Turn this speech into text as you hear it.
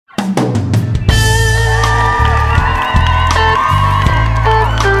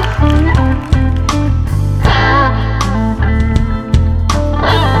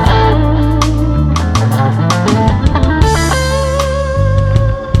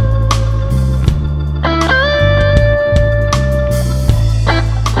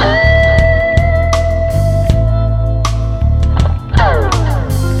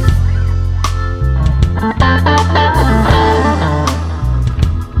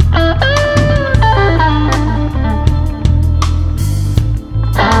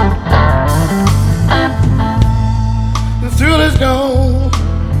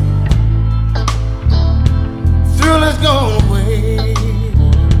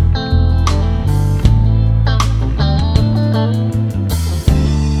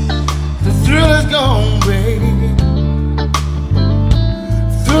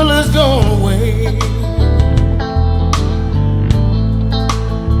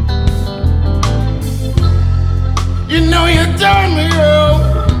You know you done me wrong.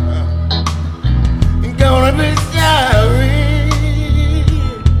 You're gonna be sorry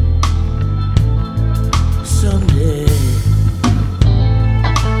someday.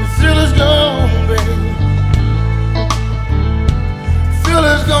 The thrill is gone, baby. The thrill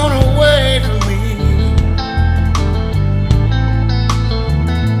is gone away from me.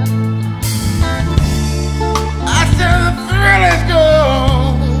 I said the thrill is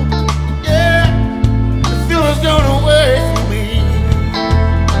gone. Yeah, the thrill is gone away from me.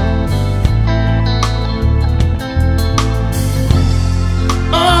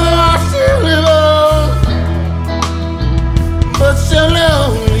 Although I still live on, but so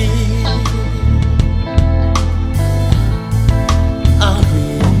lonely. I'll be.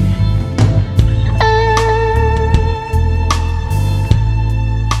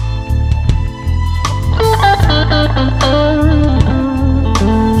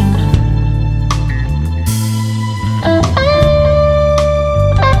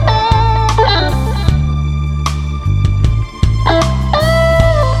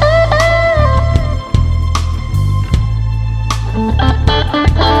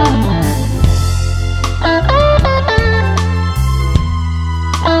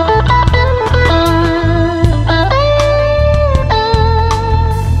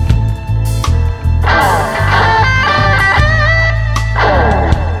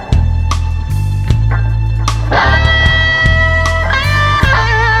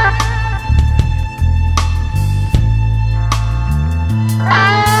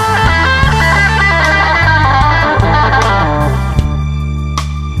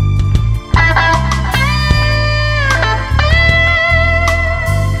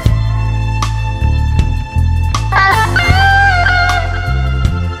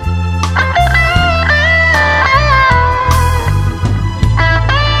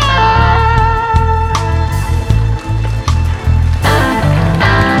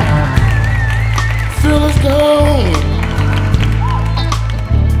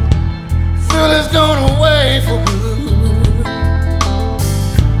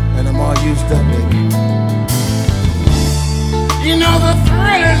 You know the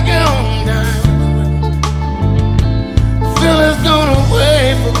thrill is gone down. The thrill is gone away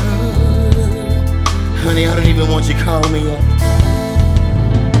for good. Honey, I don't even want you calling me up.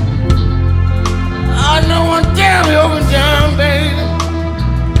 I know one down me over and down, baby,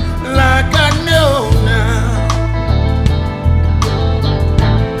 like I know now.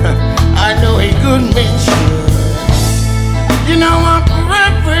 I know he couldn't be sure. You know I'm for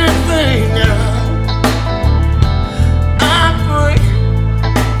everything now.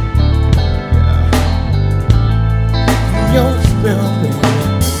 Your spell, baby.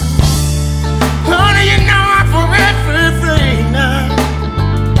 Honey, you know I'm for everything.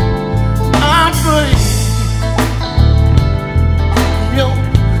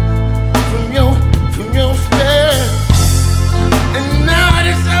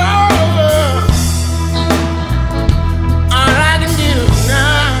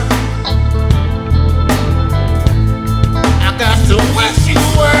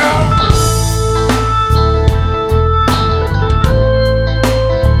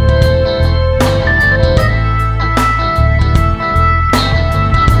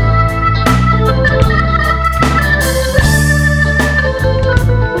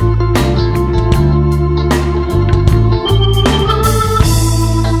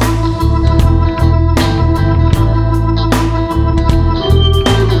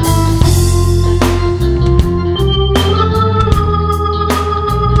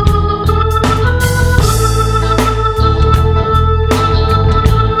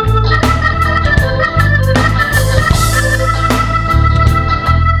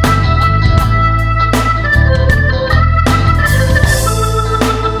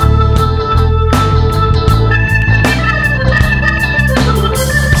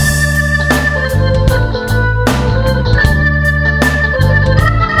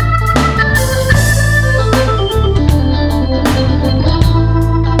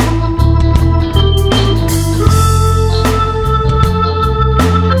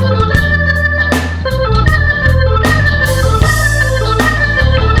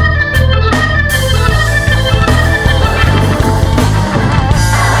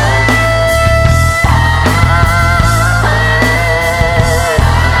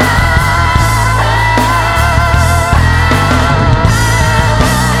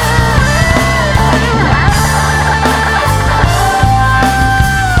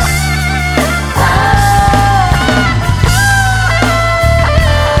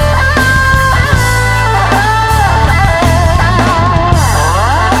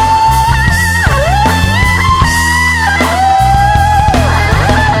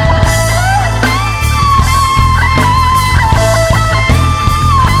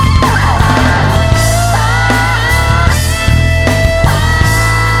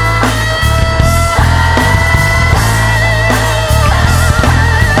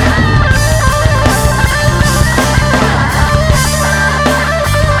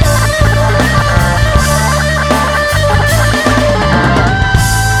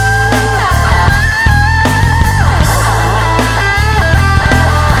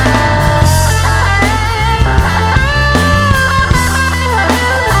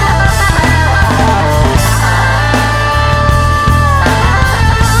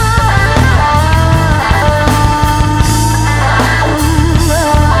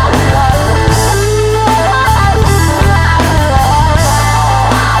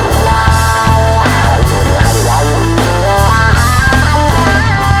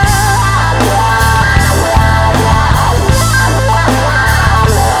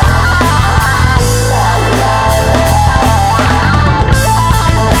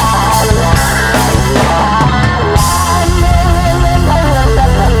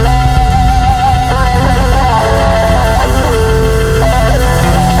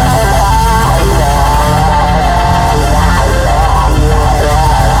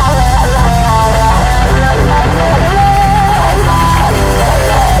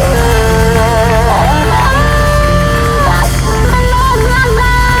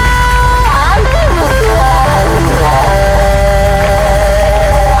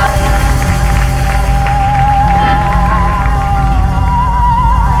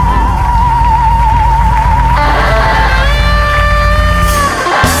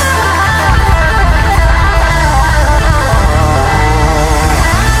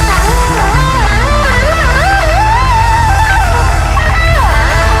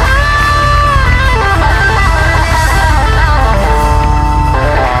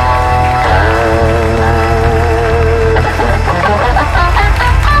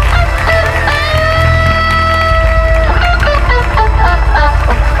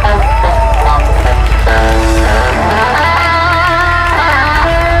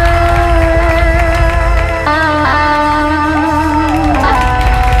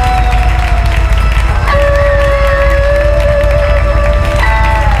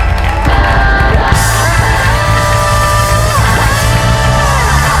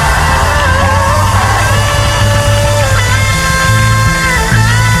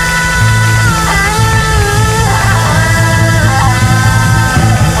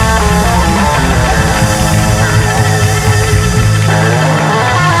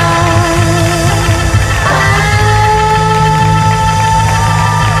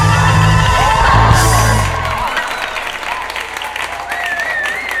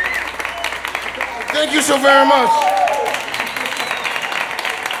 Thank you so very much.